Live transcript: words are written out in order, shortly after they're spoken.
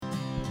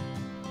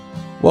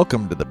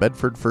Welcome to the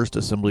Bedford First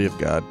Assembly of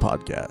God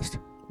podcast.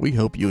 We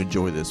hope you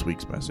enjoy this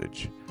week's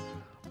message.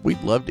 We'd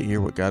love to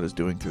hear what God is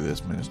doing through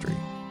this ministry.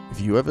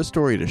 If you have a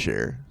story to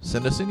share,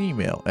 send us an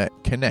email at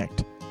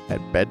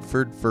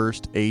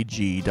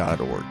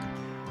connect@bedfordfirstag.org.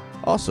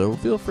 Also,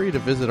 feel free to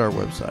visit our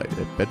website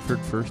at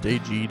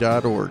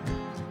bedfordfirstag.org.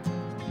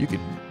 You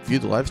can view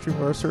the live stream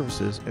of our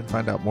services and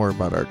find out more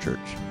about our church.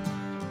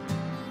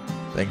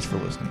 Thanks for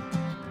listening.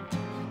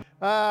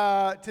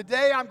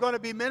 Today I'm going to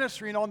be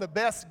ministering on the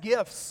best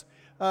gifts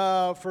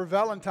for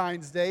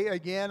Valentine's Day.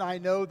 Again, I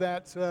know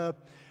that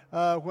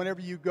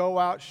whenever you go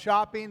out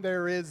shopping,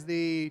 there is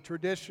the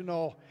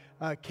traditional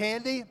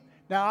candy.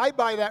 Now, I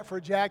buy that for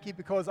Jackie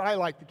because I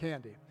like the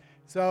candy.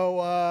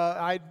 So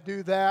I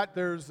do that.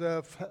 There's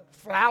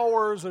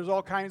flowers. There's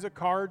all kinds of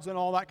cards and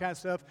all that kind of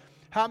stuff.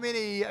 How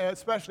many,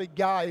 especially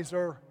guys,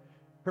 are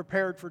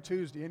prepared for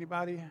Tuesday?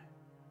 Anybody?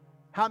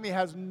 How many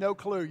has no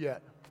clue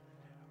yet?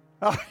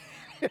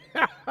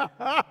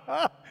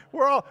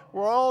 We're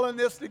all in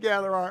this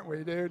together, aren't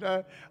we, dude?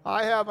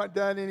 I haven't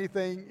done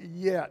anything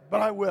yet,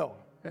 but I will.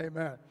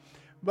 Amen.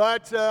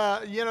 But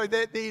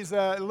these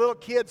little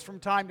kids from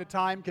time to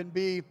time can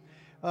be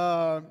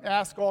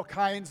asked all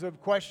kinds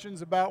of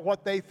questions about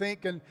what they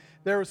think, and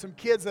there are some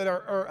kids that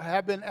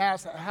have been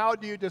asked, "How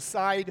do you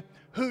decide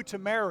who to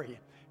marry?"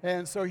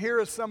 And so here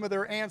are some of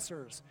their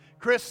answers.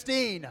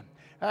 Christine,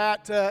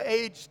 at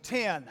age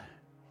 10.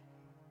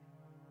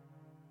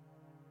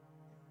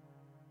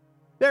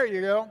 There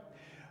you go.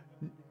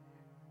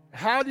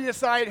 How do you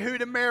decide who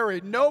to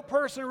marry? No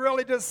person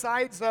really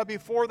decides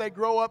before they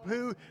grow up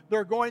who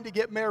they're going to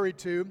get married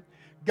to.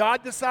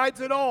 God decides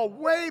it all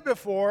way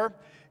before,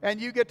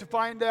 and you get to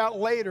find out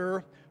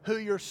later who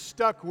you're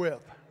stuck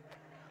with.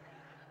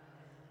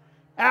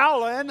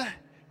 Alan,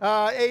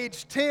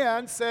 age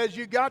 10, says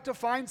you got to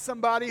find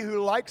somebody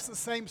who likes the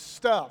same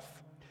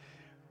stuff.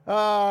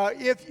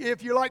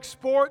 If you like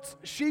sports,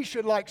 she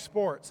should like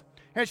sports.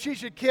 And she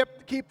should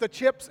keep the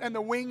chips and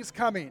the wings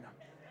coming.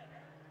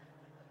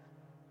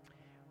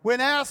 When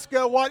asked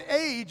what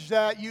age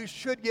that you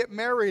should get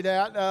married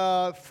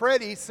at,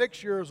 Freddie,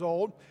 6 years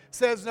old,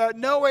 says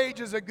no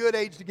age is a good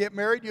age to get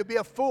married. You'll be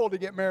a fool to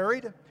get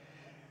married.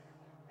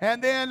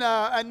 And then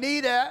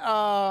Anita,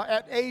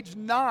 at age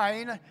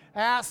 9, was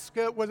asked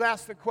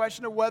the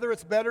question of whether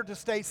it's better to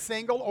stay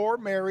single or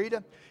married.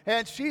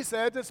 And she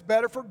said it's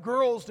better for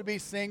girls to be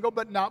single,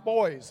 but not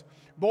boys.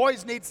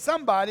 Boys need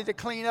somebody to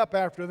clean up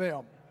after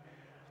them.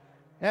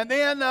 And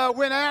then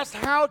when asked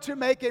how to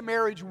make a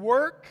marriage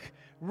work,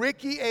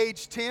 Ricky,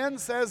 age 10,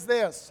 says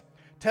this: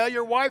 tell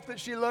your wife that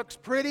she looks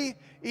pretty,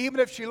 even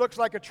if she looks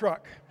like a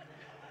truck.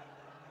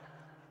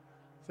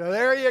 So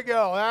there you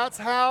go. That's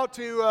how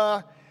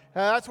to...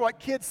 that's what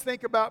kids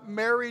think about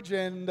marriage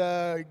and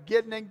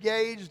getting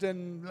engaged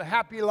and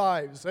happy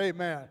lives.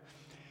 Amen.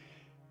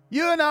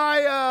 You and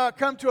I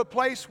come to a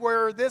place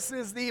where this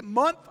is the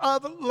month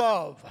of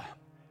love.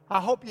 I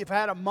hope you've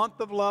had a month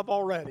of love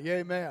already.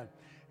 Amen.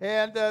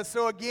 And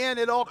so again,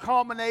 it all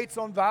culminates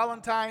on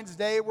Valentine's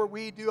Day, where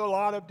we do a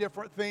lot of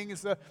different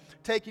things,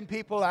 taking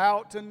people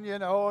out and,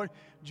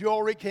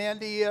 jewelry,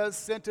 candy,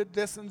 scented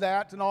this and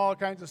that and all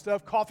kinds of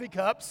stuff. Coffee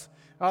cups.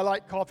 I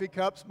like coffee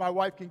cups. My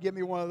wife can give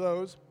me one of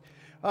those.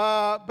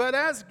 But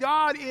as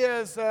God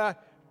is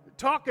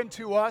talking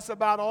to us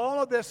about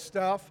all of this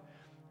stuff,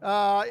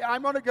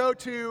 I'm going to go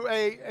to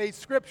a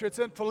scripture. It's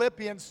in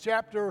Philippians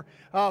chapter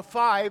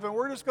 5, and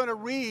we're just going to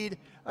read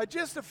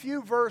just a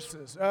few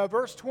verses.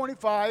 Verse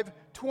 25,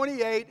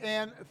 28,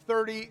 and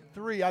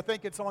 33. I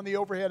think it's on the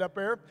overhead up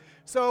there.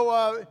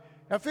 So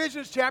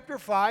Ephesians chapter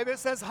 5, it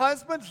says,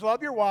 "Husbands,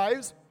 love your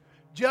wives,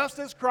 just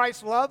as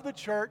Christ loved the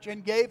church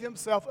and gave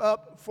himself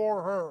up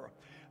for her."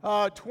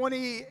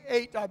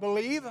 28, I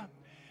believe.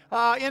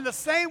 In the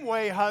same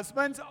way,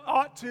 husbands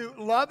ought to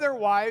love their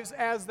wives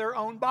as their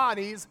own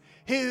bodies.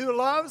 He who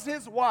loves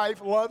his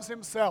wife loves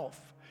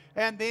himself.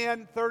 And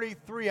then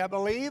 33, I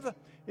believe,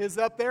 is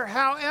up there.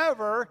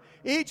 "However,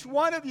 each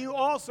one of you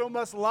also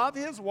must love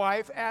his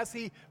wife as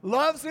he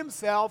loves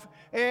himself,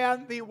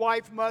 and the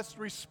wife must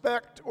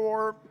respect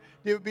or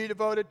be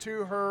devoted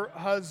to her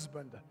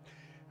husband."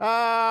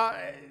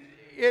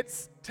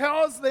 It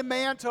tells the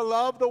man to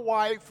love the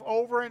wife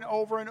over and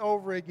over and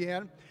over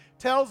again.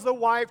 Tells the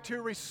wife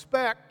to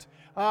respect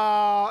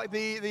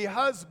the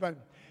husband.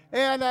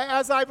 And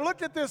as I've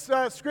looked at this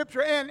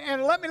scripture,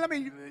 and let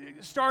me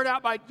start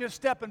out by just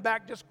stepping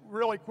back just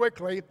really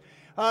quickly.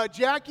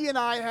 Jackie and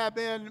I have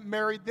been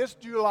married this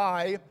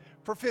July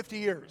for 50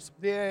 years.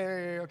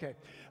 Yeah, okay.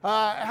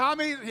 How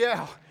many?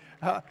 Yeah.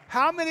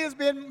 How many has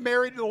been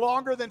married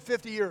longer than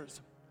 50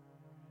 years?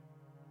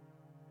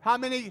 How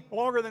many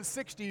longer than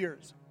 60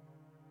 years?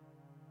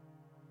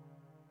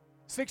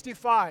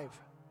 65.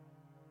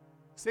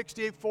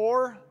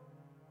 64,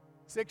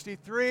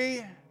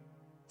 63,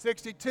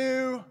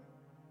 62,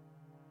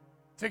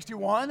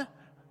 61,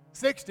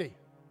 60.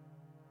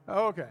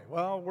 Okay,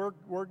 well,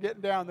 we're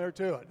getting down there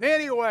to it.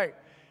 Anyway,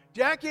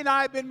 Jackie and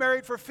I have been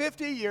married for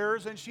 50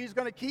 years, and she's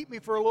going to keep me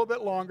for a little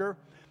bit longer.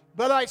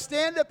 But I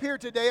stand up here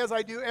today, as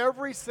I do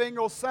every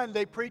single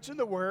Sunday, preaching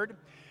the Word,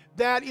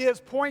 that is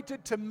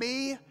pointed to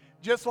me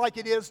just like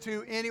it is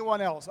to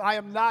anyone else. I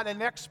am not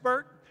an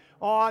expert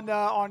on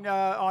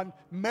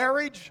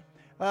marriage.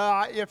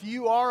 If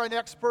you are an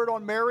expert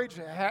on marriage,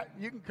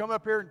 you can come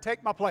up here and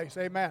take my place.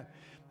 Amen.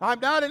 I'm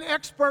not an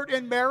expert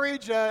in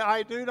marriage.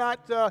 I'm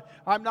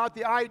not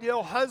the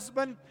ideal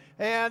husband,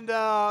 and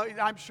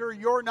I'm sure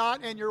you're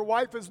not, and your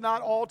wife is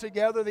not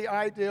altogether the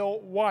ideal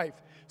wife.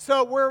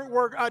 So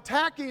we're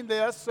attacking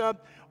this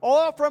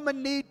all from a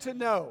need to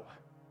know.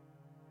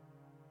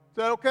 Is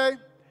that okay?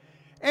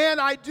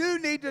 And I do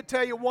need to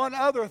tell you one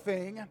other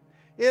thing,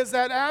 is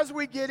that as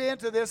we get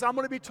into this, I'm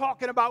going to be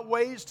talking about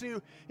ways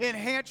to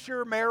enhance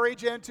your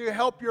marriage and to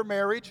help your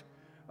marriage.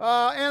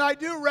 And I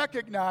do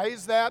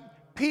recognize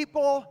that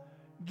people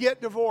get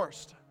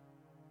divorced.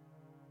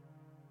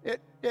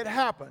 It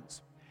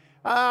happens.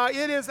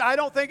 I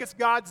don't think it's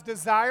God's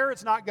desire.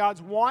 It's not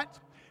God's want,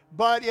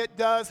 but it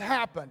does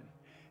happen.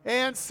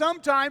 And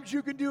sometimes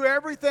you can do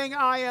everything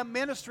I am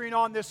ministering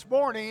on this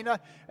morning,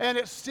 and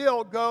it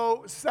still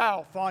go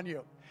south on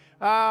you.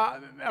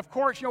 Of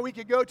course, we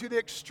could go to the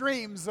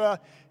extremes.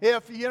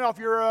 If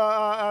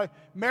you're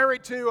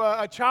married to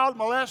a child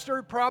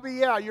molester, probably,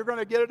 you're going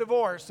to get a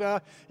divorce.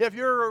 If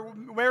you're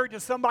married to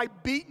somebody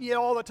beating you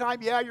all the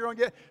time, you're going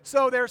to get.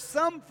 So there's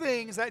some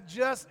things that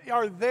just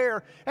are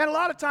there. And a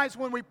lot of times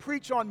when we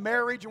preach on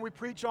marriage and we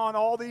preach on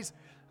all these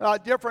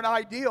different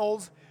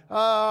ideals,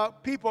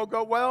 people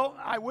go, well,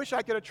 I wish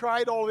I could have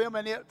tried all of them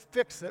and it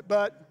fixed it,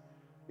 but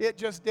it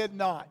just did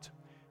not.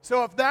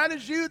 So if that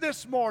is you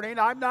this morning,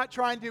 I'm not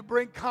trying to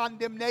bring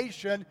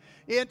condemnation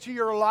into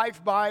your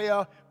life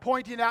by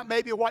pointing out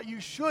maybe what you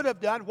should have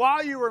done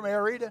while you were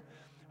married.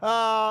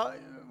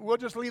 We'll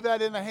just leave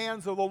that in the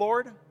hands of the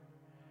Lord,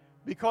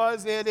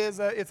 because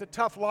it's a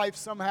tough life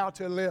somehow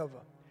to live.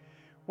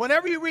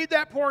 Whenever you read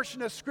that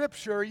portion of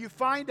Scripture, you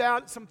find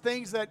out some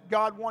things that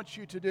God wants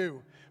you to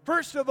do.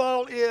 First of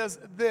all is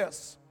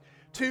this: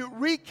 to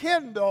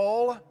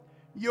rekindle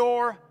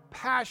your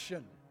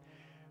passion.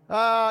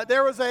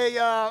 There was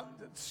a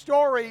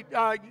story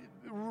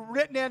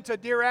written into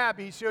Dear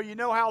Abby, so you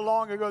know how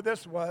long ago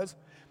this was.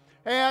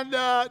 And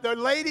the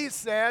lady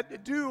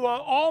said, do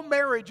all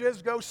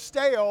marriages go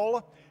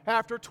stale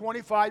after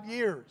 25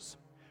 years?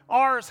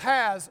 Ours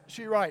has,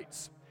 she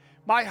writes.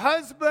 My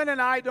husband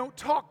and I don't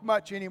talk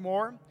much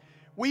anymore.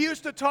 We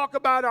used to talk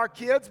about our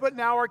kids, but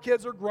now our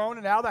kids are grown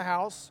and out of the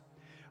house.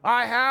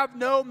 I have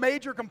no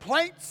major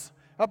complaints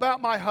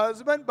about my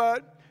husband,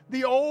 but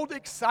the old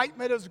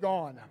excitement is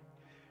gone.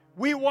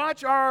 We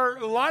watch a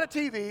lot of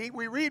TV,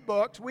 we read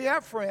books, we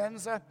have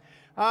friends,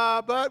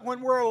 but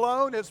when we're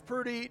alone, it's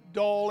pretty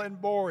dull and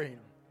boring.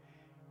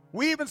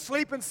 We even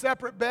sleep in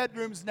separate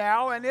bedrooms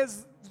now, and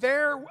is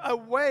there a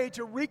way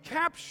to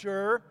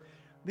recapture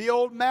the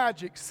old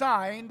magic?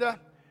 Signed,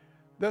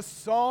 the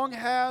song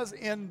has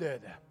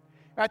ended.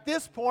 At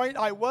this point,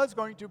 I was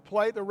going to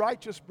play the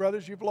Righteous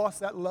Brothers, You've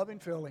Lost That Loving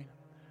Feeling.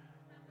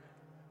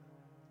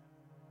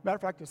 Matter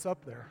of fact, it's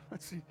up there.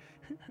 Let's see.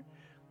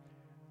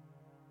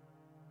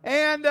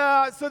 And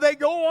so they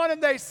go on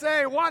and they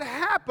say, what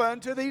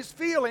happened to these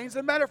feelings?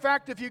 As a matter of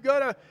fact, if you go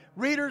to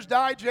Reader's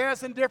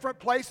Digest and different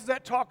places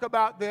that talk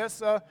about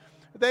this,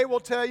 they will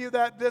tell you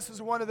that this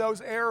is one of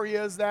those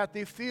areas that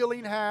the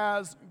feeling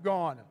has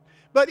gone.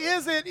 But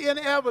is it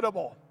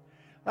inevitable?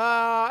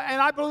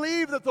 And I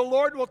believe that the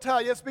Lord will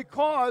tell you it's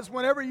because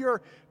whenever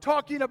you're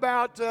talking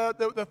about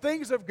the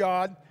things of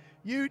God,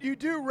 you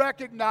do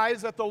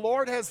recognize that the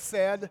Lord has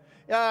said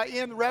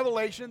in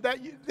Revelation that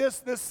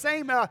this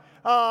same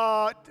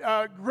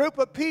group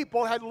of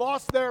people had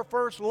lost their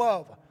first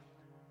love.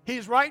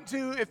 He's writing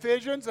to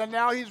Ephesians, and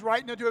now he's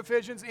writing to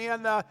Ephesians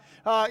in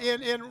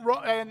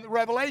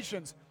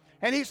Revelations.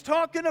 And he's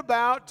talking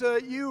about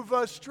you've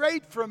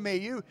strayed from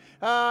me.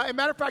 As a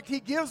matter of fact, he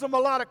gives them a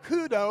lot of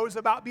kudos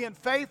about being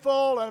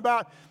faithful and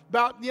about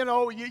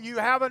you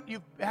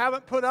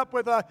haven't put up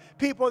with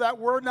people that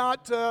were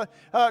not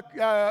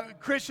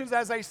Christians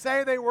as they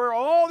say they were.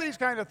 All these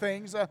kind of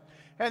things.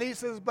 And he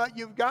says, but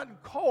you've gotten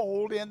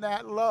cold in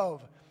that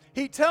love.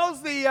 He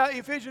tells the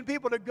Ephesian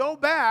people to go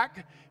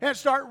back and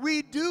start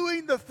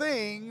redoing the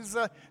things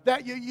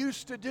that you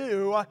used to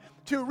do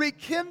to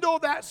rekindle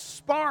that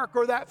spark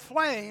or that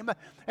flame.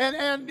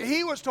 And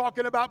he was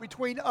talking about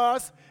between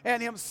us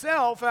and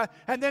himself.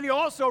 And then he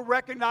also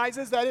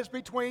recognizes that it's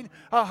between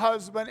a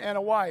husband and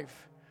a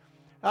wife.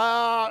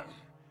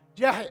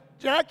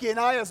 Jackie and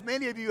I, as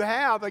many of you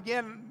have,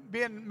 again,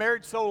 being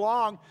married so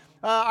long,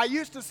 I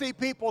used to see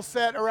people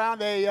sit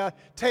around a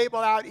table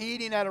out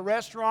eating at a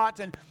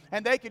restaurant,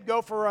 and they could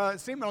go for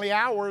seemingly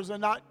hours and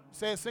not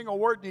say a single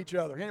word to each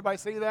other. Anybody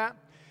see that?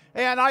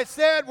 And I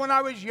said when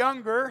I was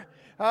younger,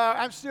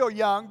 I'm still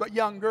young, but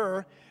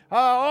younger,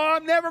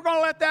 I'm never going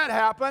to let that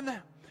happen.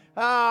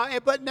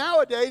 But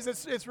nowadays,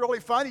 it's really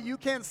funny. You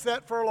can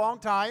sit for a long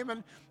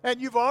time,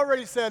 and you've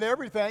already said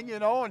everything,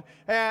 and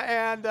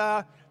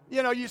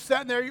you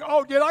sitting there,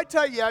 oh, did I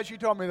tell you? Yes, you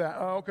told me that.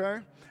 Oh, okay.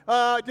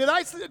 Did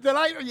I?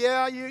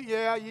 Yeah,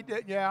 you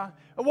did, yeah.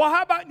 Well,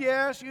 how about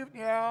yes,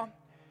 yeah.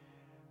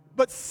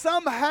 But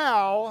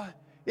somehow,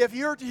 if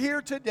you're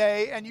here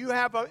today and you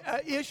have an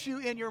issue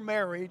in your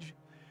marriage,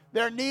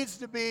 there needs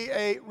to be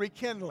a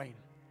rekindling.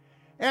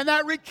 And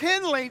that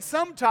rekindling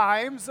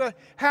sometimes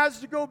has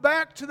to go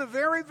back to the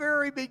very,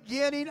 very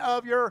beginning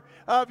of your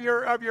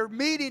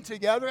meeting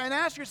together and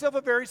ask yourself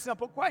a very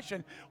simple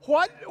question.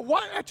 What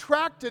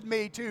attracted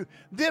me to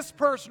this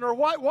person, or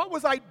what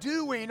was I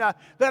doing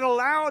that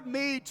allowed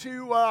me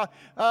to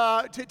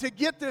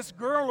get this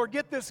girl or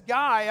get this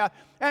guy?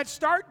 And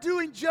start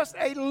doing just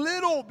a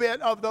little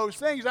bit of those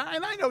things.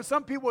 And I know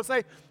some people will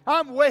say,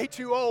 I'm way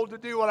too old to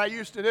do what I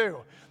used to do.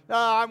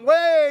 I'm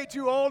way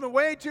too old and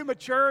way too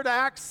mature to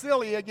act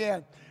silly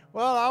again.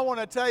 Well, I want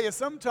to tell you,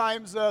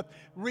 sometimes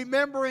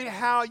remembering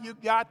how you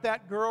got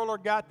that girl or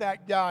got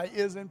that guy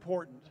is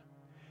important.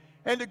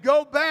 And to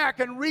go back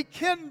and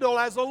rekindle,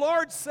 as the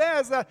Lord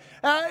says, the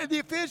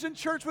Ephesian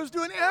church was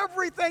doing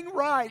everything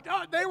right.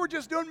 They were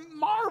just doing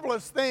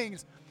marvelous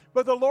things.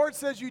 But the Lord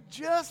says, you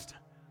just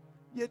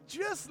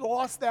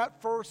lost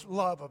that first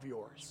love of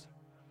yours.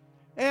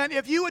 And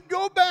if you would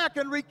go back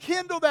and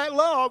rekindle that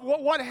love,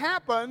 what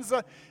happens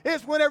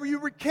is whenever you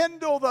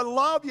rekindle the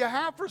love you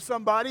have for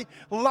somebody,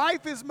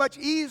 life is much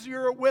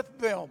easier with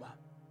them.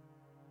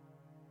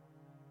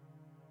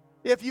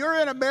 If you're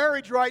in a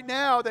marriage right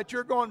now that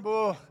you're going,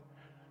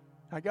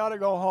 I got to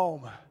go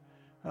home,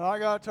 I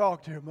got to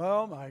talk to him.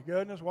 Oh my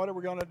goodness, what are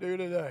we going to do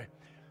today?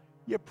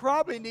 You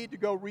probably need to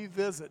go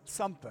revisit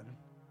something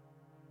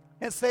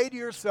and say to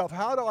yourself,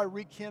 how do I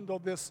rekindle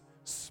this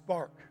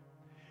spark?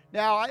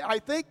 Now, I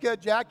think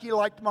Jackie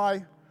liked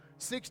my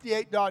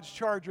 68 Dodge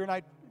Charger,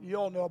 and you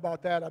all know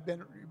about that.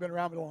 You've been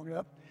around me long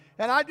enough.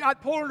 And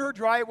I'd pull in her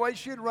driveway.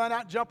 She'd run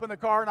out and jump in the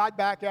car, and I'd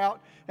back out.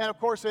 And, of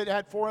course, it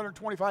had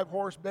 425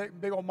 horse,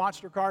 big old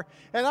monster car.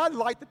 And I'd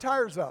light the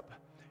tires up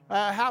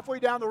halfway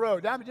down the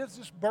road. I mean,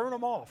 just burn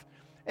them off.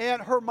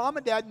 And her mom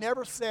and dad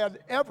never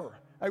said, ever,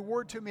 a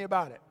word to me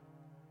about it.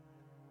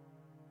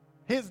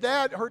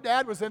 Her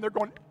dad was in there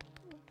going,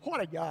 what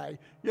a guy,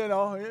 you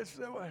know.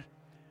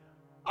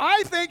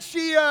 I think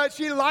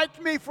she liked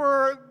me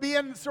for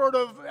being sort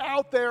of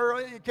out there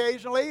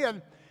occasionally,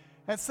 and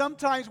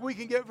sometimes we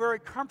can get very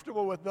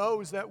comfortable with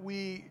those that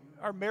we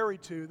are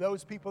married to,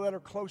 those people that are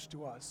close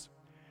to us,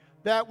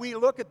 that we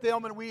look at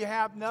them and we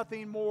have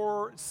nothing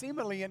more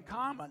seemingly in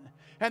common.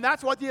 And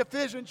that's what the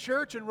Ephesian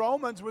church in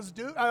Romans was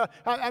doing.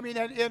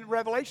 In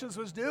Revelations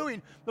was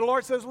doing. The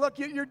Lord says, look,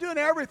 you're doing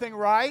everything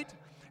right.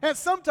 And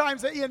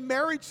sometimes in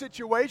marriage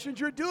situations,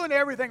 you're doing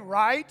everything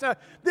right.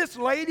 This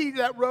lady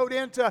that wrote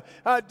into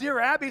Dear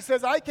Abby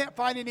says, I can't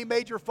find any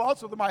major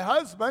faults with my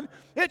husband.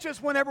 It's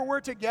just whenever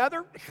we're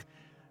together,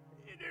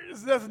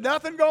 there's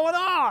nothing going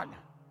on.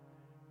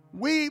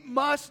 We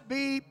must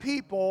be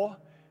people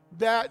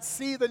that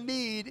see the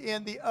need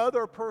in the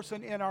other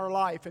person in our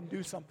life and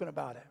do something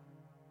about it.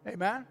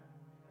 Amen?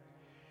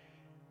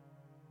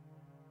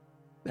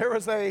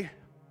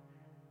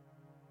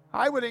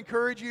 I would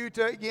encourage you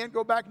to, again,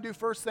 go back and do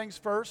first things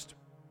first.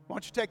 Why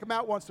don't you take them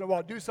out once in a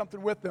while, do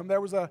something with them.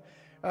 There was a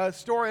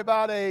story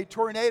about a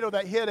tornado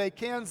that hit a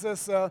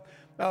Kansas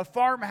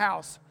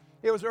farmhouse.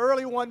 It was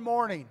early one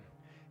morning,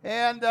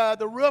 and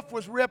the roof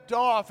was ripped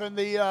off, and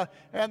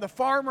the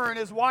farmer and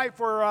his wife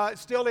were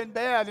still in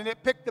bed, and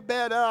it picked the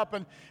bed up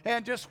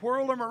and just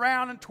twirled them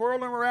around.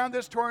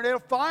 This tornado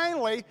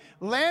finally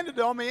landed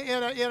them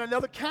in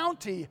another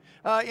county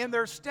in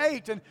their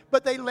state,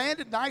 but they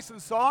landed nice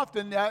and soft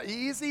and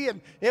easy,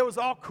 and it was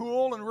all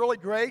cool and really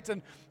great,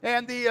 and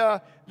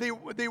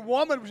the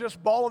woman was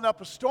just balling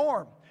up a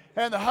storm.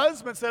 And the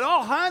husband said,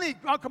 oh, honey,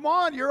 come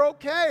on, you're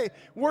okay.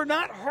 We're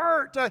not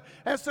hurt.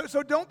 And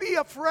so don't be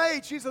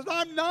afraid. She says,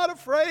 I'm not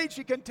afraid.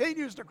 She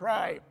continues to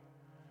cry.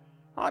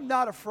 I'm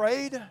not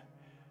afraid.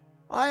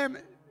 I am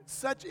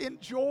such in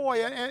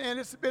joy, and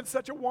it's been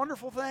such a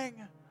wonderful thing.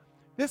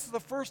 This is the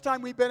first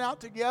time we've been out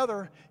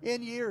together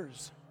in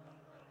years.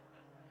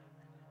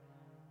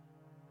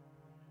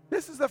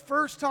 This is the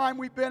first time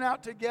we've been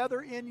out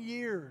together in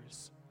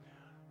years.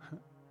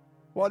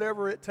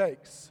 Whatever it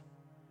takes.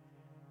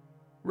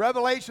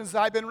 Revelations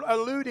I've been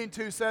alluding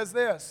to says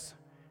this.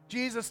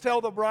 Jesus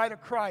told the bride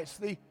of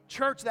Christ, the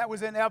church that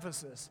was in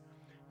Ephesus,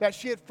 that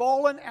she had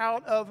fallen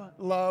out of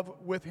love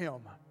with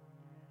him.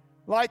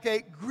 Like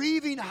a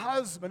grieving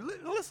husband.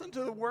 Listen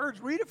to the words.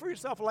 Read it for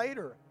yourself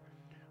later.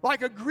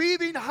 Like a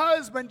grieving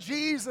husband,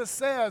 Jesus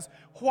says,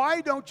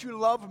 why don't you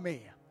love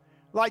me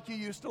like you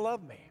used to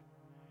love me?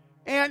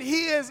 And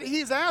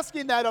he's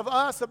asking that of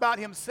us about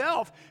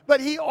himself,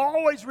 but he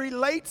always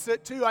relates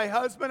it to a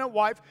husband and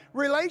wife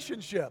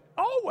relationship.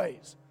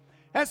 Always.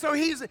 And so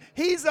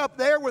he's up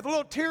there with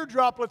little tear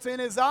droplets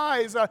in his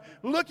eyes,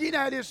 looking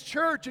at his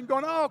church and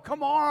going, oh,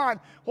 come on.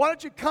 Why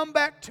don't you come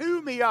back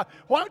to me?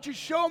 Why don't you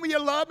show me you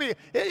love me?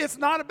 It's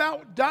not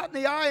about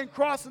dotting the I and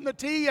crossing the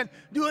T and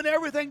doing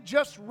everything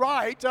just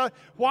right.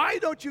 Why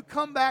don't you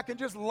come back and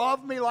just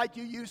love me like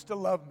you used to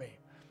love me?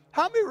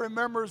 How many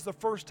remembers the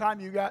first time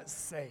you got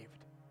saved?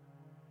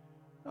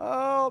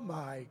 Oh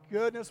my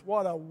goodness,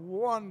 what a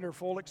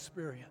wonderful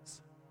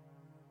experience.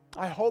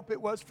 I hope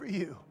it was for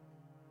you.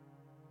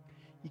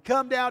 You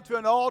come down to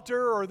an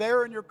altar or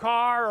there in your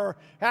car or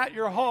at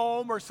your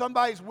home or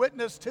somebody's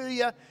witness to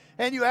you,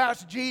 and you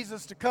ask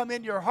Jesus to come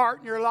into your heart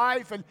and your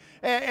life,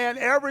 and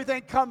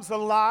everything comes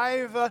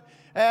alive.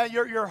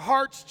 Your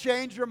heart's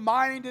changed, your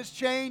mind has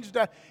changed.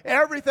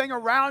 Everything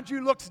around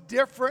you looks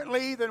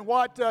differently than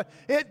what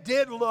it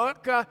did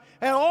look. And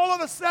all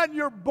of a sudden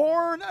you're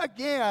born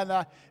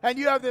again, and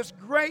you have this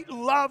great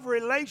love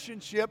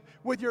relationship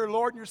with your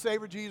Lord and your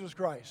Savior Jesus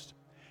Christ.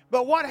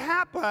 But what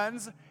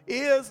happens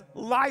is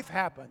life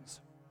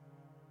happens.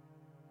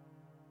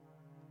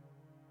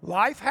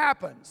 Life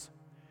happens.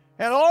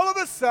 And all of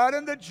a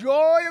sudden, the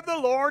joy of the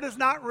Lord is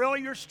not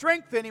really your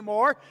strength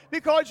anymore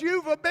because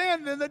you've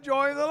abandoned the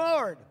joy of the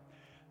Lord.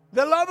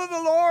 The love of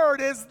the Lord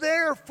is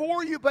there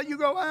for you, but you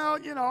go, well,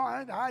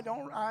 I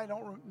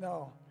don't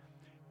know.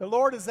 The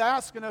Lord is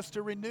asking us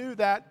to renew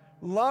that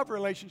love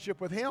relationship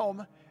with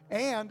Him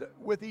and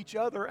with each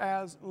other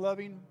as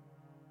loving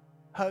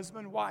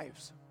husband,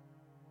 wives.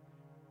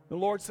 The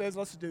Lord says,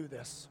 let's do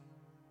this.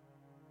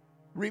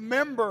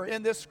 Remember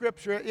in this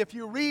scripture, if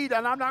you read,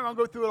 and I'm not going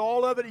to go through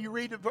all of it, you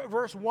read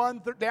verse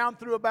 1 down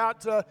through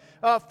about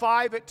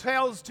 5, it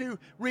tells to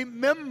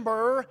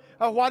remember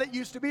what it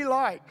used to be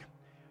like.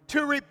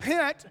 To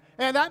repent,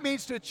 and that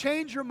means to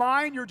change your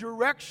mind, your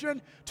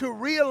direction, to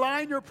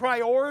realign your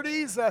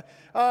priorities,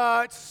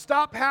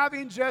 stop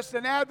having just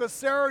an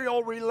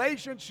adversarial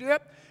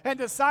relationship and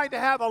decide to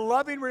have a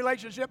loving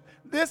relationship.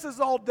 This is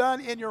all done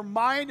in your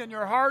mind and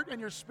your heart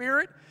and your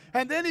spirit.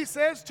 And then he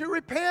says to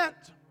repent.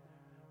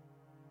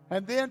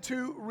 And then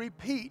to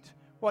repeat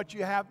what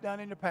you have done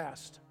in the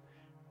past.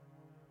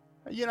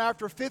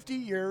 After 50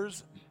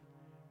 years,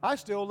 I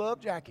still love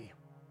Jackie.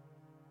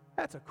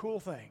 That's a cool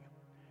thing.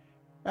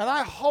 And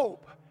I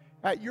hope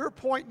at your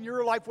point in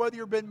your life, whether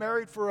you've been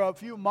married for a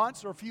few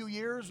months or a few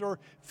years or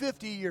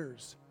 50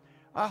 years,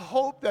 I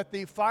hope that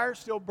the fire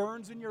still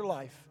burns in your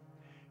life.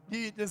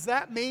 Does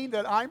that mean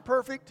that I'm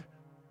perfect?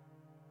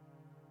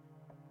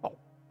 Oh,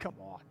 come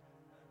on.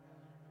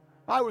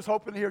 I was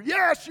hoping to hear,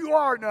 yes, you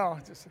are. No,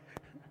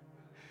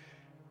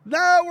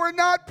 no, we're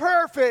not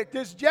perfect.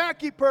 Is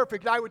Jackie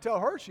perfect? I would tell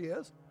her she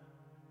is.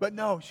 But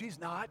no, she's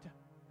not.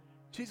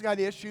 She's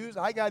got issues.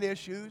 I got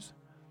issues.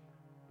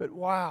 But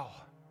wow.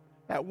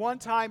 At one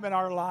time in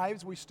our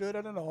lives, we stood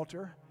at an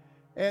altar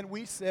and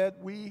we said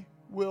we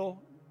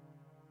will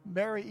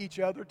marry each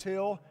other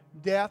till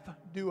death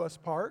do us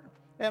part.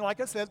 And like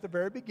I said at the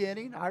very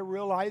beginning, I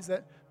realize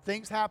that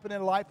things happen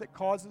in life that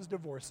causes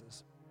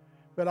divorces.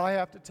 But I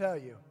have to tell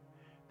you,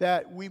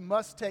 that we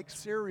must take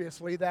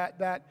seriously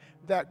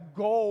that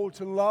goal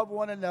to love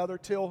one another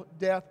till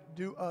death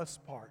do us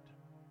part.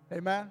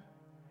 Amen?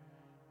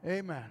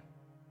 Amen.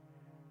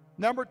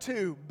 Number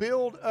 2,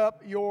 build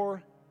up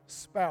your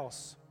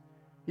spouse.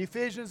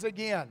 Ephesians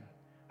again.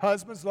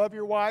 Husbands, love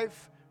your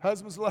wife.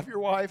 Husbands, love your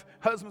wife.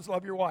 Husbands,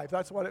 love your wife.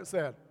 That's what it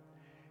said.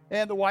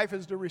 And the wife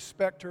is to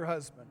respect her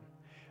husband.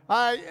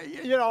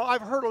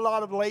 I've heard a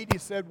lot of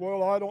ladies said,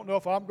 well, I don't know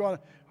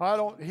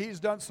if he's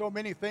done so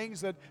many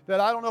things that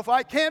I don't know if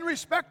I can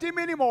respect him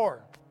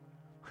anymore.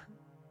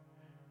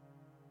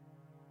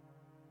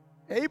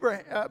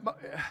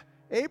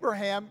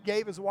 Abraham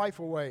gave his wife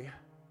away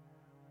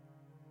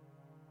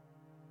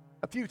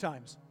a few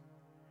times.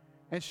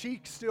 And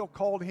she still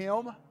called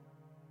him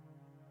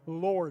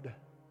Lord.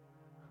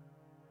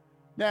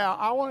 Now,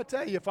 I want to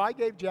tell you, if I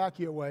gave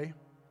Jackie away,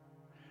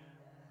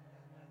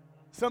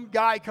 some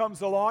guy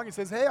comes along and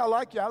says, hey, I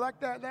like you. I like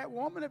that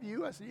woman of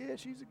you. I said, yeah,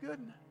 she's a good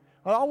one.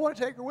 Well, I want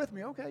to take her with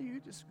me. Okay,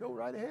 you just go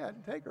right ahead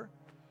and take her.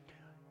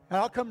 And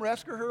I'll come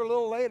rescue her a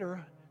little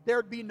later.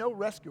 There'd be no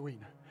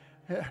rescuing.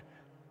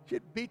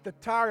 She'd beat the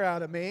tar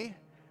out of me.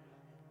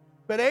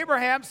 But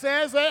Abraham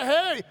says,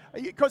 hey,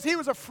 because he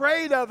was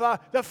afraid of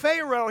the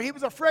Pharaoh. He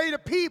was afraid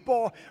of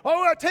people.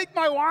 Oh, take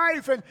my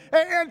wife. And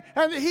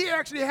he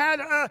actually had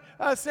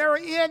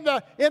Sarah in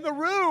the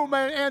room.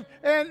 And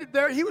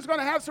there, he was going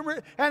to have some.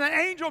 And an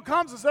angel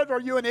comes and says, are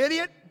you an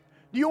idiot?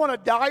 Do you want to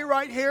die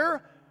right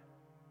here?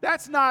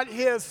 That's not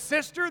his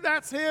sister.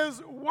 That's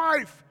his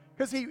wife.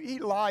 Because he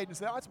lied and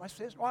said, oh, it's my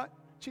sister. What?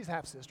 She's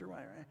half-sister.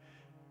 Right?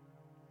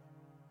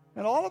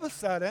 And all of a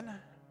sudden,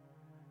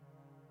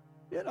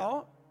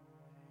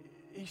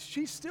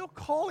 she's still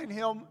calling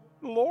him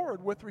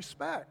Lord with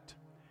respect.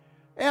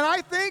 And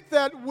I think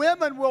that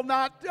women will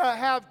not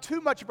have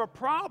too much of a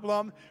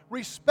problem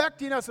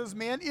respecting us as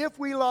men if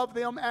we love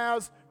them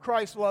as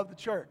Christ loved the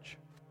church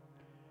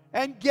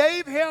and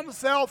gave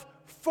himself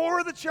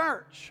for the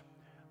church.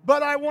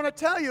 But I want to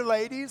tell you,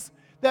 ladies,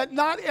 that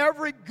not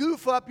every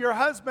goof up your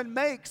husband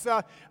makes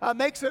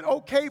it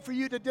okay for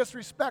you to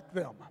disrespect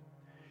them.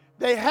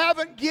 They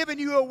haven't given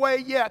you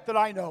away yet that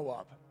I know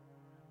of.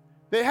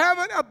 They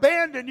haven't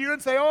abandoned you and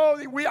say,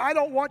 I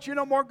don't want you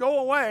no more,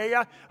 go away.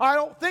 I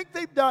don't think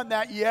they've done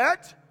that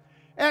yet.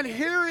 And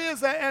here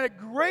is a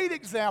great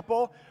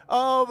example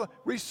of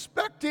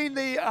respecting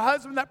the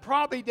husband that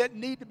probably didn't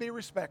need to be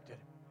respected.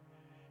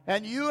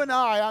 And you and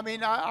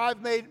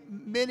I've made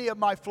many of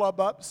my flub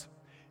ups.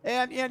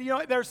 And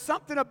there's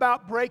something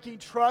about breaking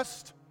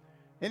trust.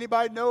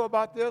 Anybody know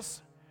about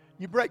this?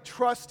 you break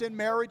trust in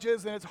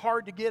marriages and it's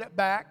hard to get it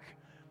back.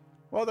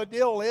 Well, the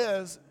deal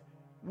is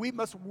we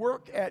must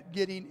work at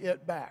getting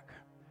it back.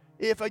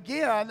 If,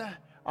 again,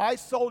 I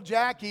sold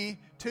Jackie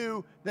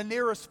to the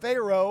nearest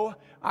Pharaoh,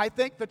 I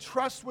think the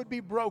trust would be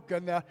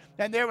broken,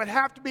 and they would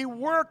have to be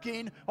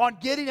working on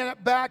getting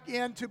it back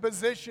into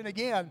position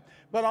again.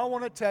 But I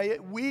want to tell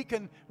you, we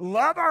can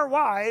love our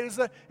wives,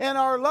 and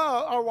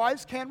our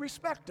wives can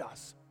respect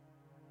us.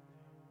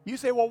 You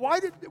say, well, why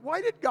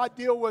did God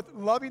deal with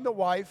loving the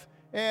wife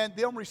and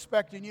them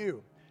respecting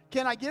you?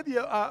 Can I give you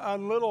a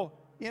little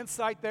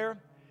insight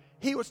there?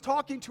 He was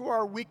talking to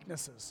our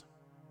weaknesses.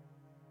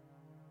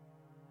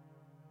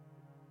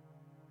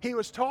 He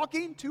was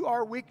talking to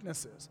our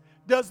weaknesses.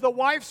 Does the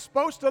wife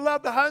supposed to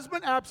love the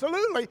husband?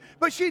 Absolutely.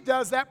 But she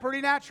does that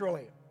pretty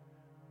naturally.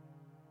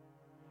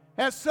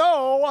 And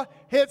so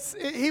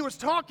he was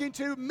talking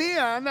to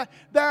men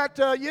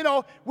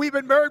that, we've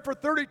been married for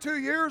 32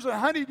 years, and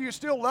honey, do you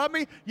still love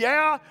me?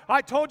 Yeah,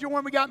 I told you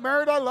when we got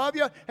married I love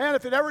you, and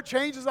if it ever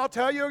changes, I'll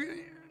tell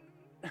you.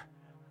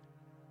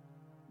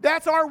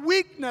 That's our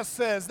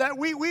weaknesses, that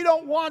we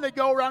don't want to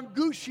go around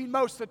gushing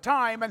most of the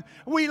time. And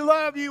we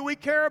love you, we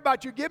care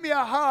about you, give me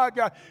a hug.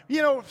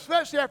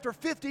 Especially after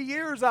 50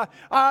 years,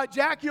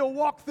 Jackie will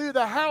walk through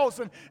the house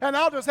and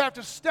I'll just have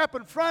to step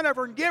in front of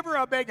her and give her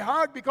a big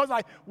hug because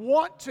I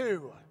want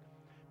to.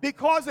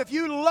 Because if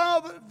you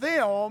love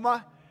them,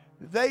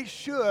 they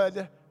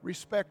should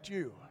respect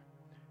you.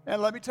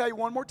 And let me tell you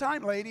one more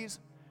time, ladies,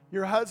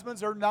 your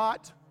husbands are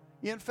not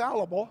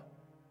infallible.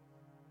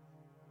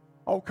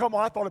 Oh, come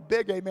on, I thought a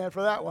big amen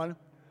for that one.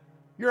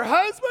 Your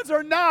husbands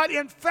are not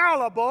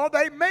infallible.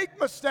 They make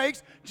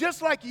mistakes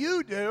just like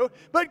you do.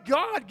 But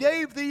God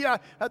gave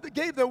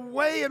the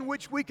way in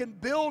which we can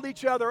build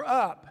each other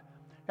up.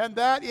 And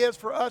that is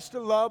for us to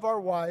love our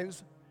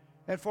wives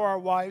and for our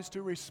wives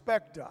to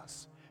respect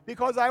us.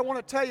 Because I want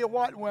to tell you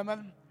what,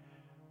 women,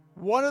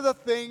 one of the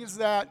things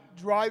that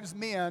drives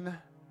men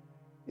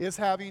is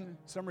having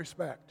some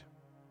respect.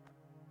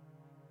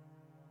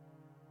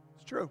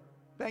 It's true.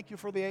 Thank you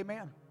for the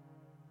amen.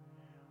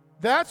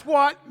 That's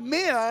what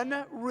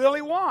men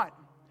really want.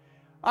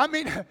 I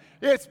mean,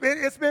 it's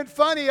been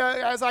funny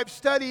as I've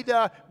studied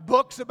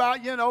books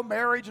about,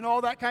 marriage and all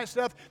that kind of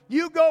stuff.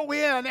 You go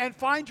in and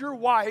find your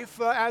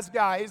wife, as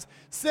guys,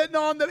 sitting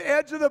on the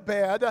edge of the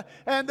bed,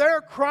 and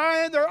they're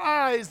crying their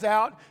eyes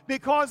out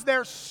because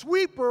their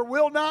sweeper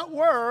will not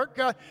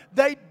work.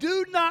 They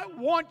do not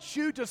want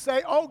you to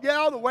say, oh, get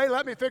out of the way,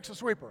 let me fix the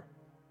sweeper.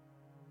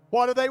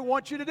 What do they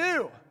want you to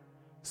do?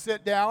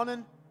 Sit down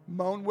and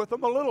moan with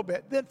them a little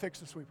bit, then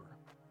fix the sweeper.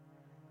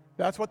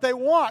 That's what they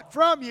want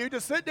from you,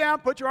 to sit down,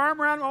 put your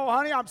arm around them. Oh,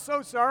 honey, I'm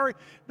so sorry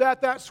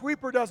that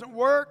sweeper doesn't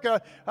work.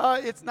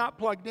 It's not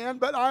plugged in,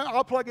 but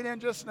I'll plug it in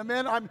just in a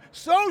minute. I'm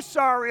so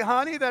sorry,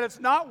 honey, that it's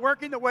not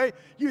working the way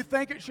you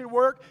think it should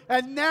work.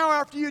 And now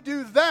after you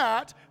do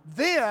that,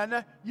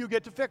 then you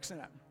get to fixing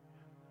it.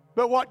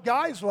 But what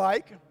guys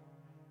like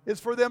is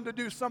for them to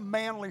do some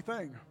manly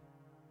thing.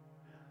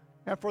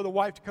 And for the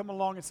wife to come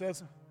along and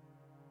says,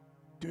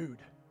 dude,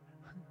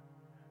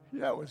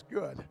 that was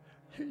good.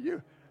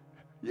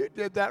 You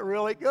did that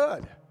really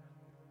good.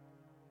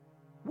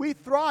 We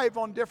thrive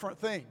on different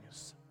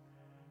things.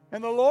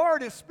 And the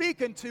Lord is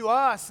speaking to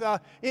us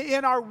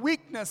in our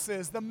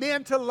weaknesses, the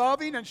men to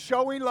loving and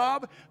showing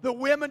love, the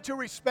women to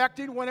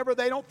respecting whenever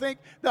they don't think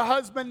the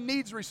husband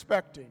needs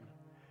respecting.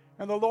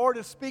 And the Lord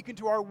is speaking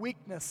to our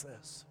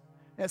weaknesses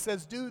and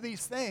says, do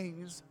these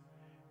things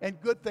and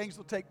good things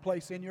will take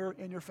place in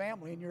your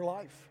family, in your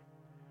life.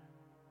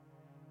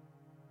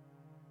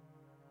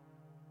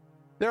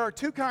 There are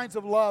two kinds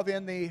of love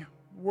in the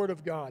Word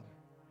of God.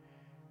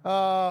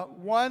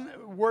 One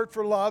word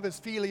for love is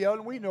phileo,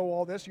 and we know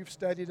all this. You've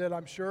studied it,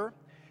 I'm sure.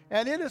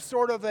 And it is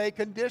sort of a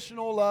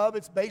conditional love.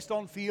 It's based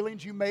on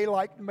feelings you may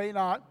like, may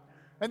not.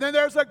 And then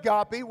there's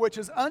agape, which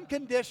is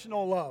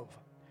unconditional love,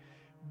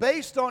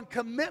 based on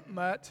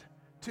commitment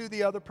to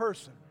the other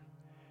person.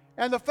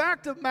 And the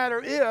fact of the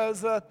matter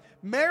is,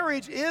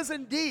 marriage is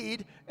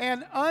indeed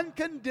an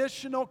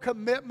unconditional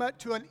commitment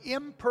to an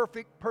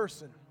imperfect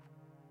person.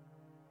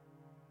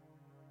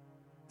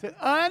 It's an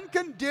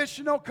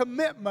unconditional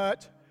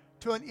commitment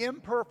to an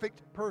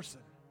imperfect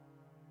person.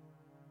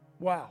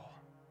 Wow.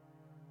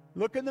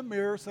 Look in the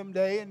mirror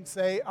someday and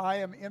say, I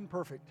am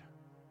imperfect.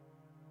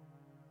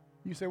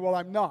 You say, well,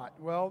 I'm not.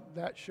 Well,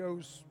 that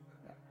shows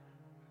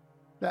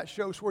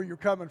where you're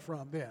coming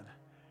from then.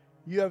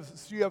 You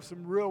have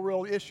some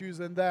real issues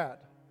in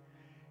that.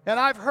 And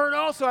I've heard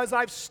also, as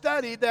I've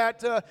studied,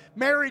 that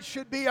marriage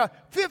should be a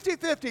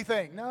 50-50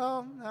 thing.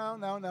 No.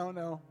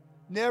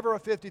 Never a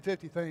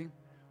 50-50 thing.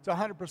 It's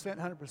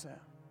 100%.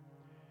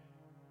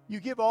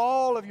 You give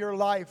all of your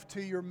life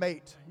to your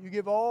mate. You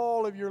give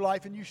all of your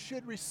life, and you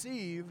should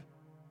receive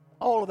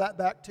all of that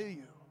back to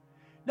you.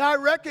 Now, I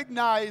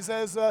recognize,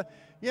 as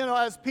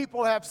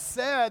people have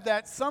said,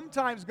 that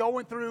sometimes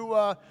going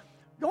through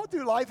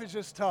life is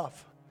just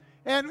tough,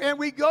 and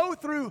we go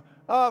through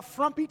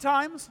frumpy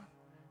times.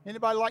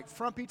 Anybody like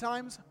frumpy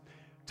times?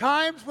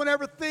 Times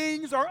whenever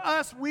things are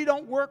us, we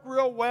don't work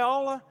real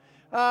well.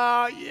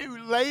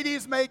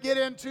 Ladies may get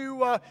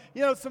into,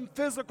 some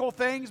physical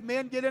things.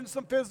 Men get into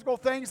some physical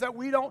things that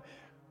we don't.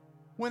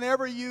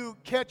 Whenever you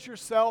catch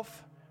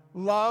yourself,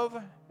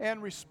 love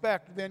and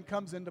respect then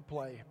comes into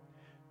play.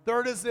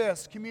 Third is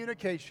this,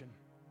 communication.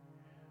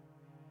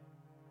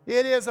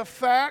 It is a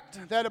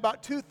fact that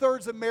about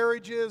 2/3 of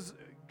marriages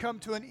come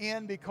to an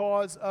end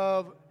because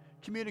of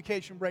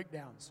communication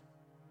breakdowns.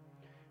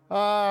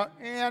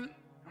 And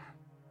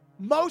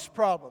most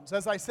problems,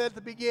 as I said at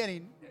the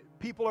beginning,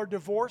 people are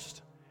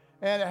divorced,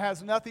 and it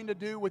has nothing to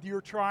do with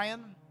your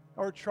trying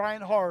or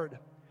trying hard.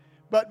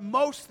 But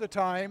most of the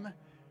time,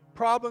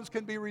 problems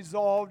can be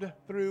resolved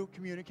through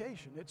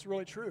communication. It's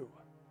really true.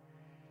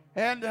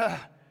 And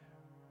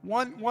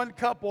one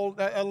couple,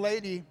 a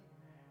lady,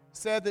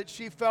 said that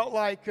she felt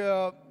like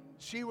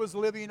she was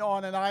living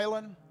on an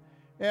island,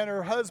 and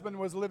her husband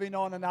was living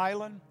on an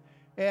island,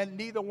 and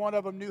neither one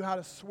of them knew how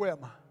to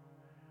swim.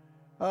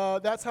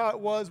 That's how it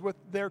was with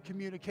their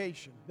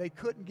communication. They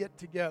couldn't get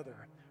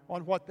together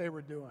on what they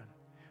were doing.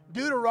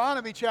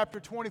 Deuteronomy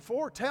chapter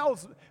 24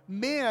 tells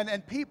men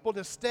and people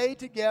to stay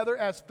together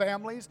as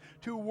families,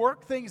 to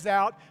work things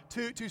out,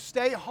 to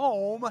stay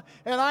home.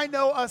 And I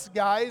know us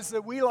guys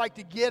that we like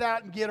to get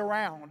out and get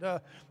around.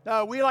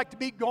 We like to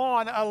be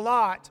gone a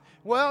lot.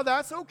 Well,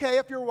 that's okay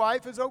if your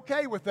wife is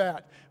okay with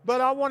that.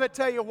 But I want to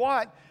tell you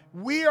what,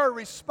 we are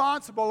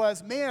responsible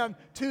as men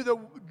to the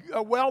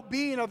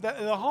well-being of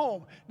the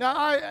home.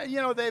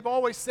 Now, they've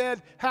always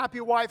said, happy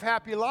wife,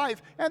 happy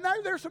life. And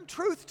there's some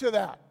truth to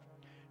that.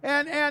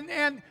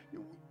 And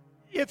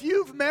if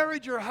you've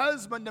married your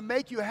husband to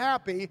make you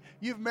happy,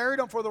 you've married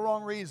him for the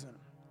wrong reason.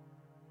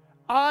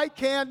 I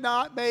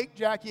cannot make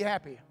Jackie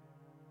happy.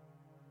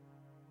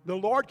 The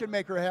Lord can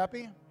make her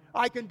happy.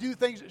 I can do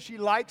things that she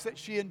likes, that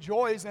she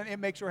enjoys, and it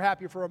makes her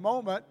happy for a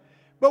moment.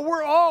 But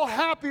we're all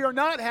happy or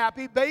not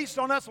happy based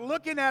on us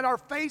looking at our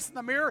face in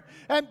the mirror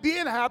and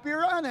being happy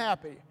or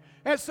unhappy.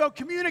 And so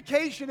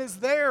communication is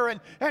there,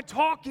 and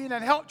talking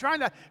and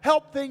trying to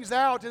help things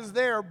out is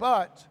there.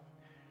 But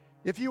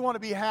if you want to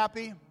be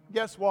happy,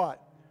 guess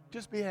what?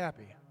 Just be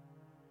happy.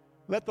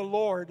 Let the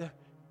Lord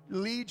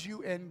lead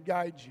you and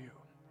guide you.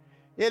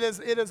 It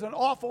is an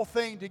awful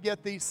thing to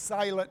get the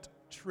silent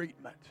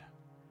treatment.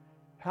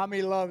 How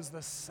many loves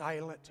the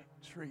silent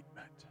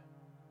treatment?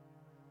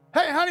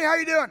 Hey, honey, how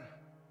you doing?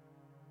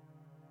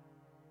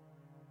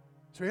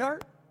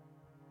 Sweetheart?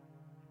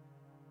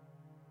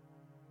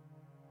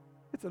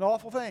 It's an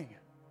awful thing.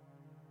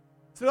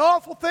 It's an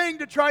awful thing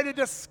to try to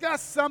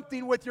discuss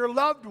something with your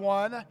loved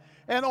one,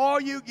 and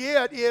all you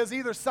get is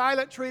either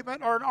silent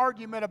treatment or an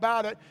argument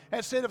about it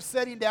instead of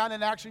sitting down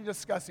and actually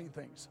discussing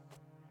things.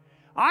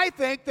 I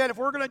think that if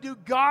we're going to do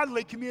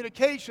godly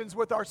communications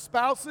with our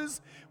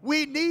spouses,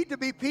 we need to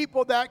be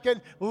people that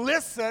can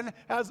listen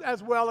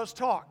as well as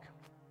talk.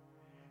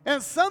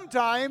 And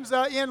sometimes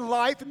in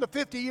life, in the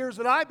 50 years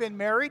that I've been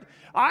married,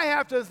 I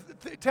have to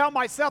tell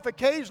myself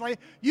occasionally,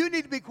 you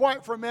need to be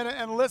quiet for a minute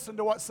and listen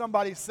to what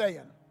somebody's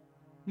saying,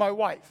 my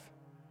wife.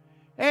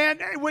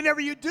 And whenever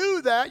you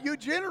do that, you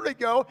generally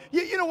go,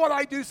 you know what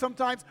I do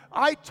sometimes?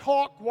 I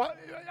talk,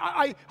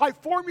 I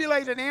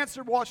formulate an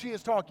answer while she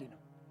is talking.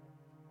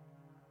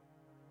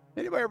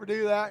 Anybody ever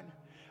do that?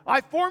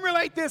 I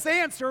formulate this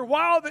answer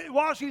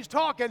while she's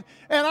talking,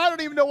 and I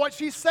don't even know what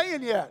she's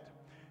saying yet.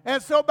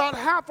 And so about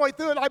halfway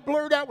through it, I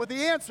blurt out with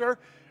the answer,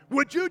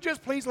 would you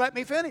just please let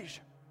me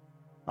finish?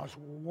 I was,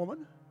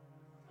 woman?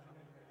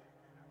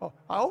 Oh,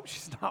 I hope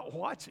she's not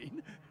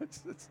watching.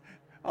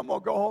 I'm going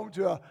to go home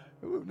to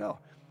no.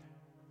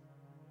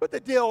 But the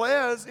deal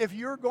is, if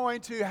you're going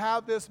to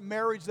have this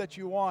marriage that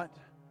you want,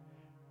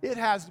 it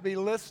has to be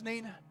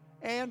listening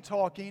and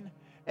talking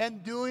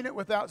and doing it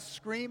without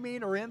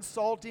screaming or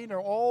insulting or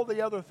all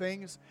the other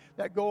things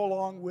that go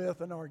along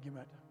with an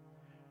argument.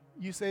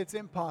 You say it's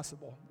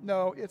impossible.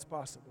 No, it's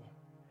possible.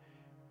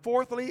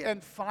 Fourthly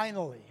and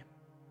finally,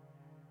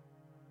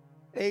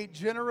 a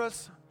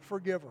generous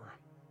forgiver.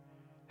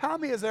 How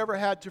many has ever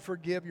had to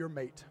forgive your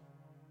mate?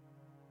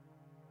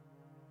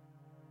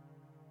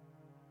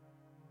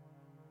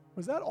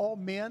 Was that all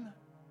men?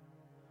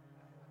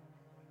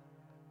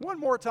 One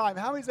more time.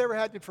 How many's ever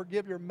had to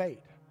forgive your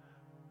mate?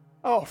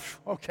 Oh,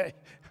 okay.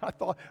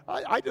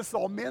 I just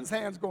saw men's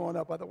hands going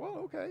up. I thought, well,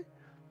 okay.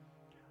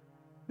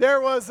 There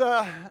was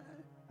a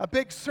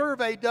big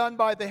survey done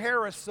by the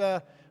Harris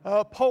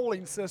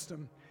polling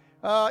system.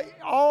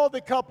 All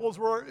the couples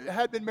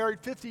had been married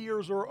 50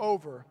 years or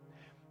over.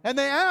 And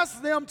they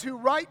asked them to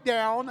write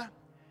down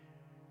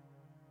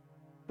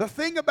the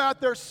thing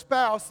about their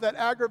spouse that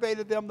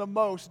aggravated them the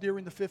most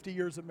during the 50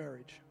 years of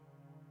marriage.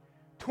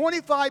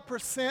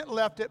 25%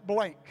 left it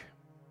blank.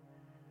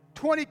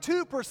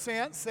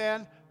 22%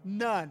 said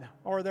none,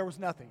 or there was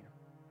nothing.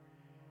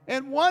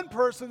 And one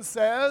person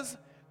says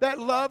that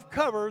love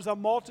covers a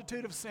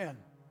multitude of sin.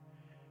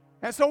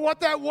 And so what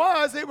that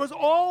was, it was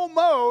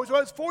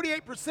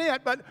 48%,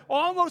 but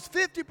almost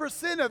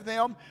 50% of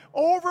them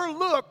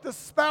overlooked the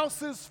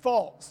spouse's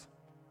faults.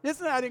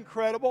 Isn't that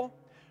incredible?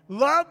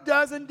 Love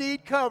does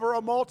indeed cover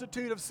a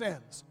multitude of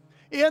sins.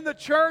 in the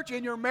church,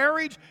 in your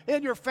marriage,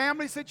 in your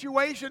family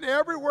situation,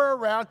 everywhere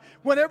around.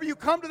 Whenever you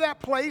come to that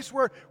place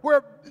where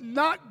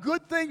not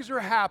good things are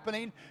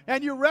happening,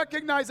 and you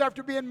recognize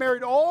after being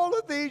married all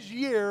of these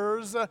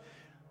years,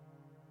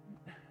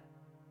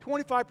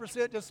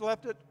 25% just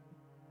left it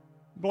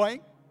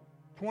blank.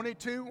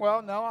 22,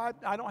 well, no,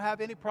 I don't have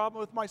any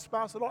problem with my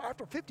spouse at all.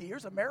 After 50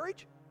 years of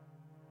marriage?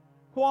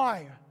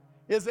 Why?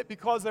 Is it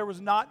because there was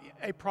not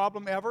a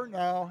problem ever?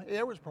 No,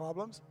 there was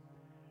problems.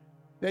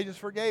 They just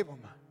forgave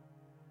them.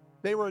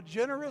 They were a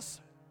generous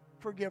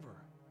forgiver.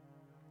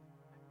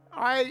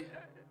 I'm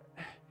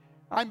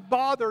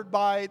bothered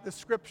by the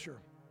scripture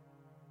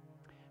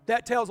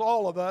that tells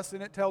all of us,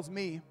 and it tells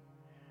me,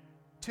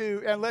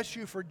 unless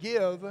you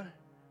forgive,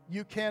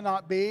 you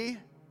cannot be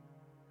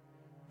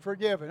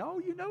forgiven. Oh,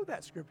 you know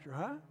that scripture,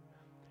 huh?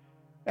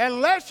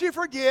 Unless you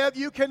forgive,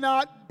 you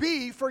cannot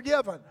be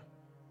forgiven.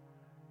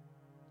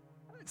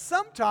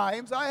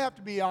 Sometimes, I have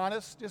to be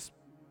honest,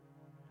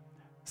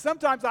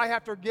 sometimes I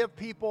have to forgive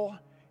people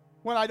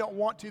when I don't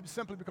want to,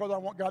 simply because I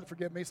want God to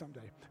forgive me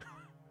someday.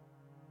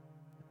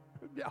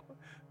 Yeah,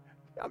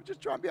 I'm just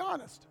trying to be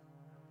honest.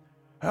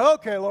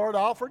 Okay, Lord,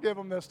 I'll forgive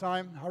them this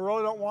time. I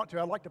really don't want to.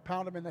 I'd like to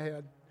pound them in the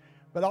head.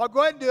 But I'll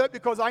go ahead and do it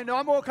because I know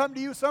I'm going to come to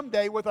you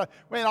someday with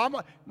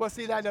well,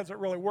 see, that doesn't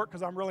really work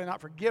because I'm really not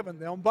forgiving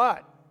them.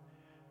 But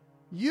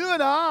you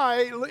and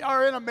I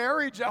are in a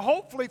marriage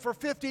hopefully for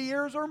 50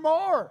 years or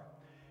more.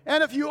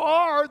 And if you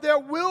are, there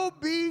will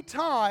be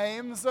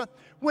times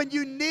when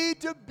you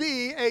need to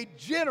be a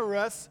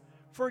generous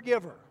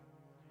forgiver.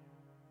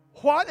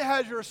 What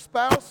has your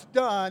spouse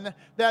done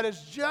that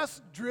has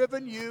just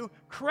driven you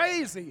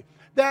crazy?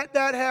 That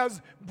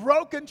has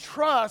broken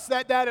trust,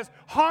 that has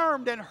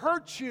harmed and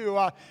hurt you,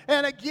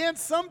 and again,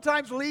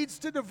 sometimes leads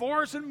to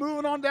divorce and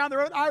moving on down the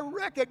road. I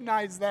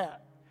recognize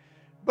that.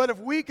 But if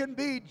we can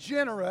be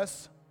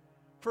generous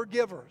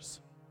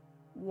forgivers,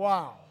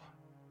 wow.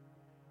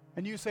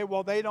 And you say,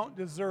 well, they don't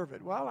deserve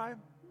it. Well,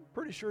 I'm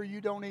pretty sure you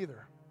don't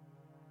either.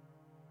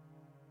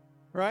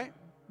 Right?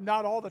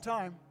 Not all the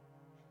time.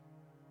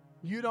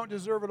 You don't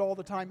deserve it all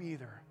the time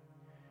either.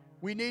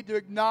 We need to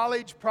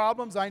acknowledge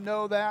problems, I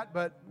know that,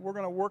 but we're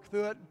going to work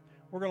through it.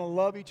 We're going to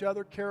love each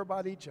other, care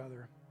about each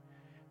other.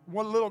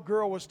 One little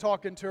girl was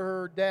talking to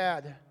her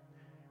dad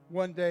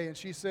one day, and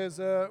she says,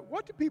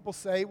 what do people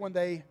say when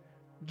they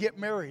get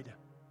married?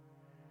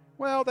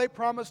 Well, they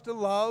promise to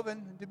love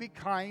and to be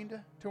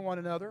kind to one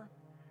another.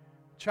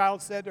 The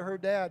child said to her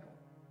dad,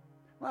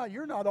 well,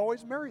 you're not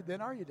always married then,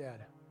 are you,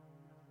 Dad?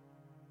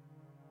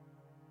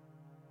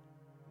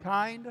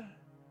 Kind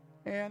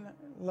and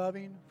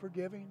loving,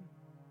 forgiving,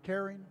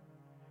 caring.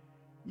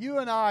 You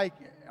and I,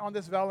 on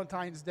this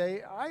Valentine's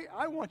Day, I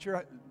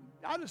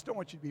just don't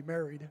want you to be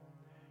married.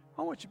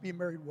 I want you to be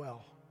married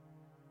well.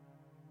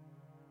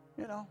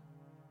 You know,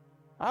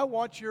 I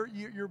want your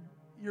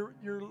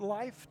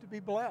life to be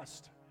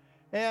blessed.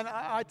 And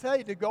I tell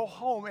you, to go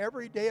home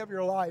every day of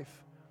your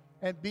life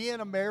and be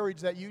in a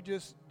marriage that you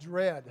just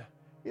dread,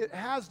 it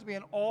has to be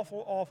an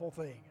awful, awful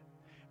thing.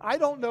 I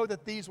don't know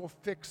that these will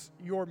fix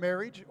your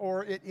marriage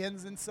or it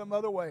ends in some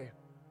other way.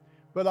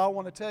 But I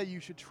want to tell you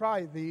should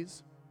try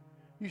these.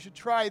 You should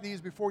try these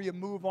before you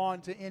move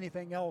on to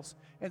anything else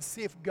and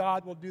see if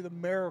God will do the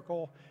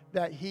miracle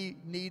that He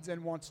needs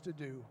and wants to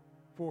do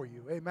for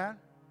you. Amen?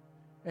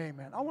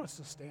 Amen. I want us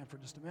to stand for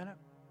just a minute.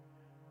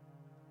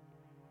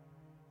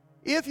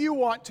 If you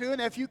want to and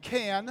if you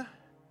can,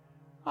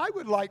 I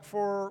would like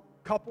for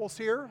couples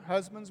here,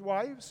 husbands,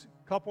 wives,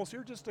 couples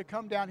here, just to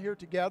come down here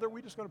together.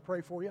 We're just going to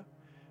pray for you.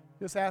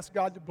 Just ask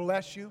God to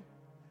bless you.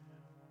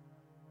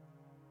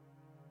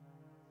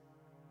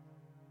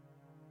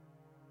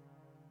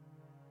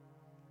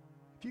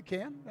 If you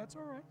can, that's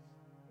all right.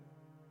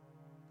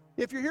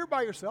 If you're here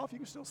by yourself, you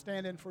can still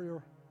stand in for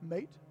your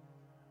mate.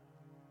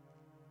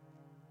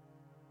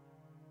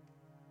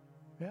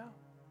 Yeah,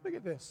 look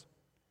at this.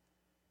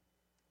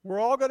 We're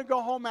all going to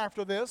go home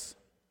after this,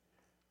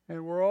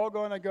 and we're all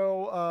going to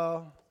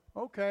go,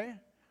 okay,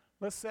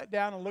 let's sit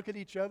down and look at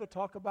each other,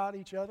 talk about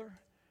each other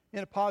in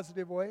a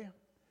positive way.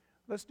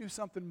 Let's do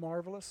something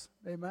marvelous.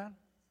 Amen.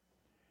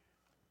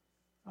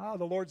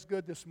 The Lord's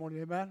good this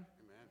morning. Amen. Amen.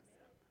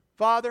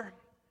 Father,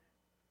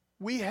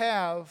 we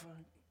have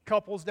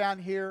couples down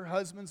here,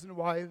 husbands and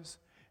wives.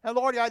 And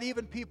Lord God,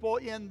 even people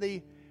in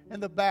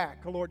the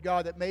back, Lord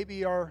God, that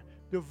maybe are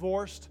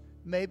divorced.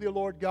 Maybe,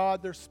 Lord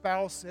God, their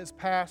spouse has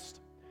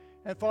passed.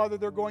 And Father,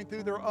 they're going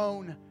through their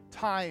own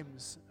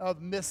times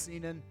of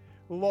missing and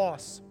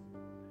loss.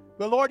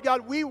 But Lord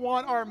God, we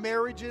want our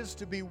marriages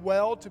to be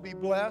well, to be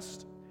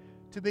blessed,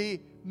 to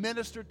be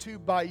ministered to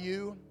by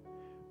you.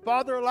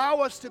 Father, allow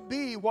us to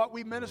be what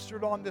we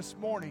ministered on this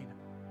morning.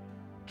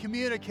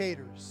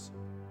 Communicators,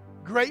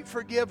 great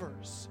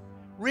forgivers,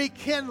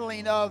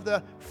 rekindling of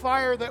the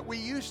fire that we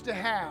used to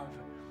have.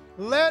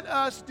 Let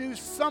us do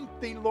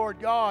something, Lord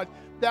God,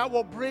 that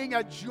will bring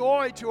a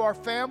joy to our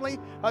family,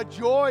 a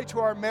joy to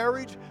our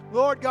marriage.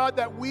 Lord God,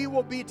 that we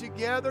will be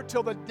together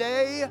till the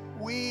day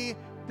we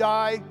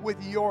die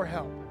with your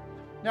help.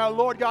 Now,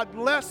 Lord God,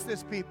 bless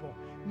this people.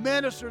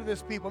 Minister to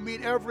this people.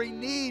 Meet every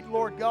need,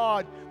 Lord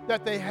God,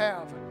 that they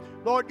have.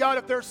 Lord God,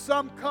 if there's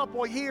some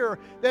couple here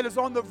that is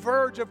on the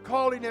verge of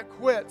calling it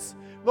quits,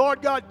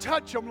 Lord God,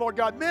 touch them, Lord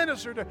God.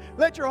 Minister to,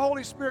 let your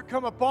Holy Spirit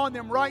come upon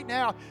them right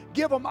now.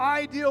 Give them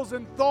ideals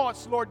and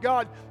thoughts, Lord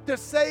God, to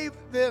save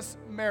this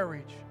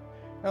marriage.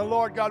 And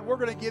Lord God, we're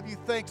going to give you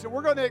thanks. And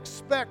we're going to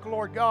expect,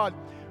 Lord God,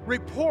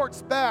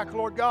 reports back,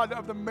 Lord God,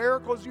 of the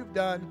miracles you've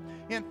done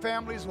in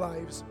families'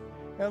 lives.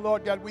 And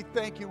Lord God, we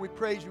thank you, we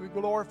praise you, we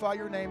glorify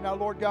your name. Now,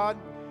 Lord God,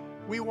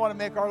 we want to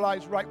make our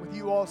lives right with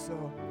you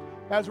also.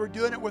 As we're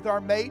doing it with our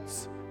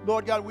mates,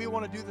 Lord God, we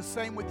want to do the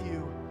same with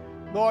you.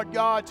 Lord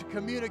God, to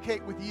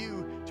communicate with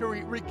you, to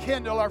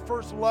rekindle our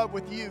first love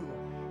with you.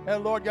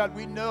 And Lord God,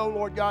 we know,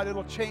 Lord God,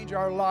 it'll change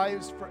our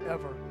lives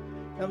forever.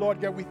 And Lord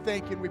God, we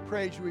thank you and we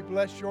praise you. We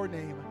bless your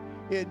name.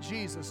 In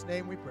Jesus'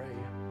 name we pray.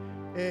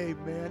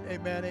 Amen,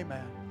 amen,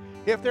 amen.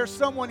 If there's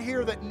someone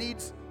here that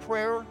needs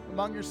prayer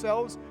among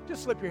yourselves,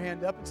 just slip your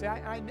hand up and say,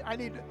 I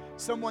need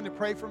someone to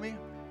pray for me.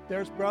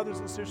 There's brothers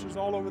and sisters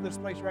all over this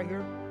place right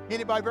here.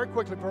 Anybody, very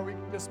quickly before we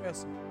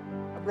dismiss.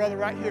 A brother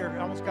right here,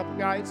 almost a couple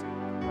guys,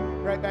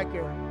 right back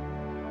here.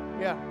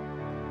 Yeah.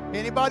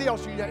 Anybody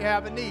else you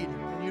have a need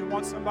and you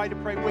want somebody to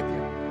pray with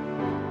you?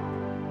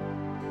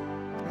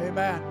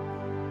 Amen.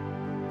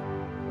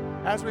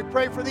 As we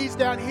pray for these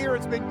down here,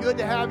 it's been good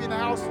to have you in the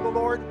house of the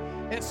Lord.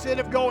 Instead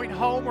of going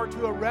home or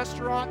to a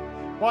restaurant,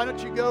 why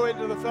don't you go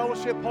into the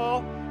fellowship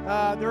hall?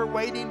 They're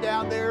waiting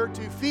down there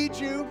to feed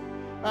you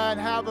and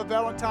have a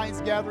Valentine's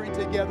gathering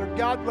together.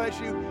 God bless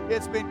you.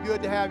 It's been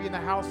good to have you in the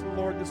house of the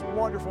Lord this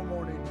wonderful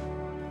morning.